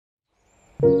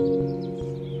My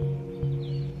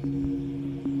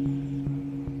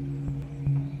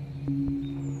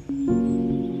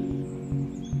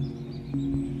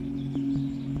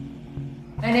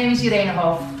name is Irene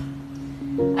Hoff.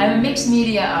 I'm a mixed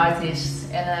media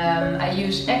artist and I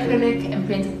use acrylic and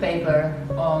printed paper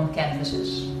on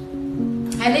canvases.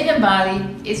 I live in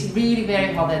Bali. It's really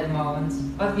very hot at the moment,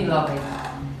 but we love it.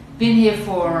 Been here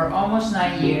for almost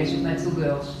 9 years with my 2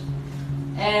 girls.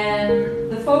 And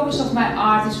the focus of my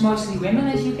art is mostly women,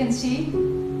 as you can see.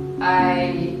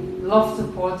 I love to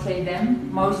portray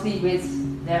them, mostly with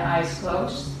their eyes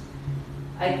closed.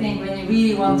 I think when you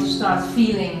really want to start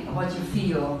feeling what you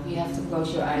feel, you have to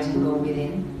close your eyes and go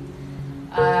within.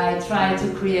 I try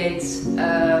to create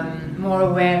more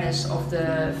awareness of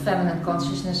the feminine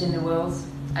consciousness in the world.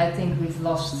 I think we've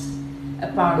lost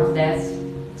a part of that.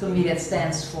 To me that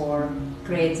stands for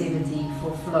creativity,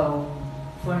 for flow,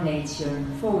 for nature,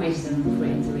 for wisdom, for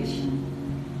intuition.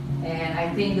 And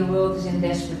I think the world is in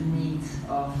desperate need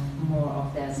of more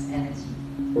of that energy.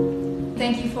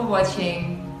 Thank you for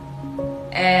watching.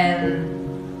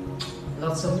 And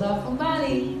lots of love from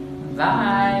Bali.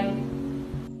 Bye.